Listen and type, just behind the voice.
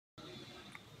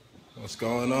What's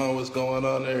going on? What's going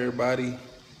on, everybody?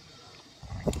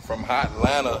 From hot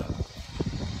Atlanta.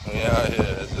 We out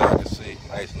here, as y'all can see.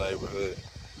 Nice neighborhood.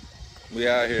 We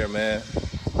out here, man.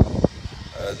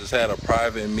 Just had a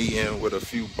private meeting with a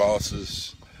few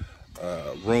bosses.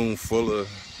 Room full of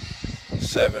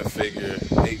 7-figure,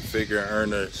 8-figure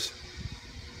earners.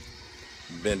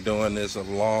 Been doing this a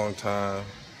long time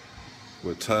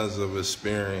with tons of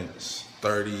experience.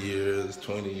 30 years,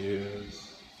 20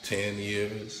 years, 10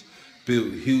 years.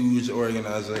 Built huge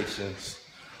organizations.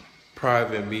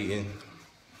 Private meeting.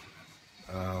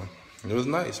 It was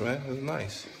nice, man. It was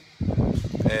nice.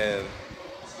 And,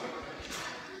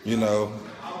 you know,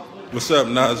 what's up,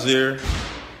 Nazir?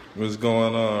 What's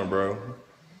going on, bro?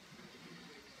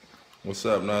 What's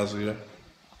up, Nazir?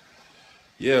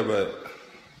 Yeah, but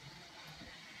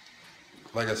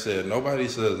like I said, nobody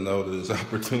says no to this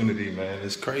opportunity, man.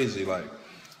 It's crazy. Like,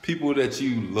 people that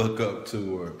you look up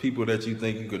to or people that you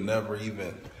think you could never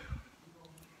even,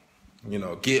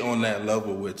 get on that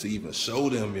level with to even show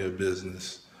them your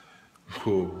business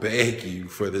will beg you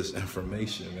for this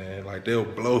information, man. Like, they'll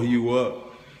blow you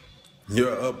up.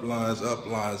 Your uplines,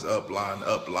 upline.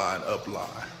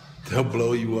 They'll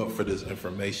blow you up for this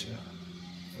information.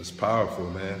 It's powerful,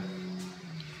 man.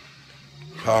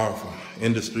 Powerful.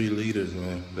 Industry leaders,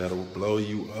 man, that'll blow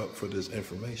you up for this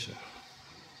information.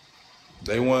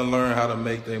 They want to learn how to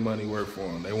make their money work for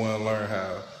them. They want to learn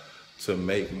how to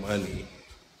make money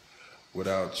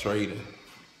without trading.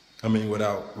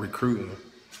 Without recruiting.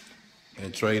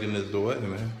 And trading is the way,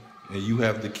 man. And you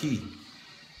have the key.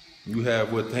 You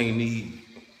have what they need.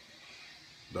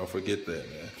 Don't forget that,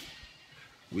 man.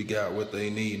 We got what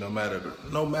they need no matter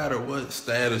what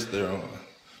status they're on.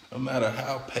 No matter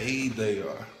how paid they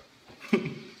are.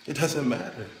 It doesn't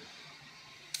matter.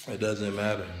 It doesn't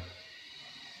matter.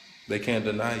 They can't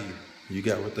deny you. You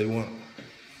got what they want.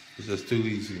 It's just too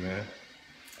easy, man.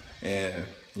 And,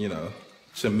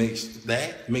 to mix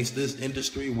this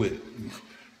industry with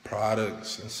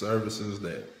products and services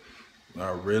that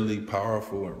are really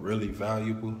powerful and really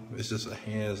valuable, it's just a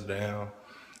hands down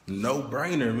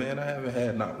no-brainer, man. I haven't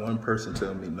had not one person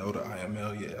tell me no to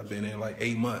IML yet. I've been in like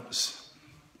 8 months.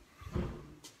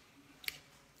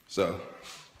 So,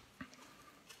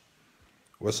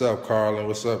 what's up, Carlin?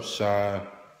 What's up, Sean?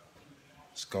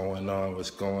 What's going on? What's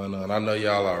going on? I know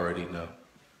y'all already know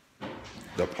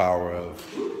the power of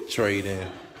trading,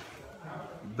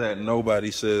 that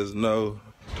nobody says no.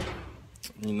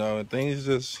 And things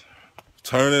just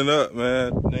turning up,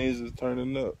 man. Things just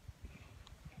turning up.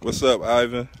 What's up,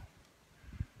 Ivan?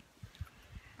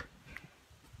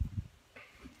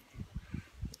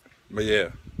 But yeah,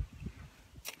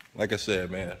 like I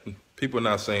said, man, people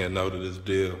not saying no to this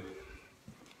deal.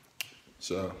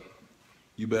 So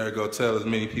you better go tell as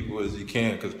many people as you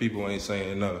can, because people ain't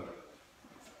saying no.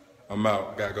 I'm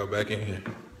out. Gotta go back in here.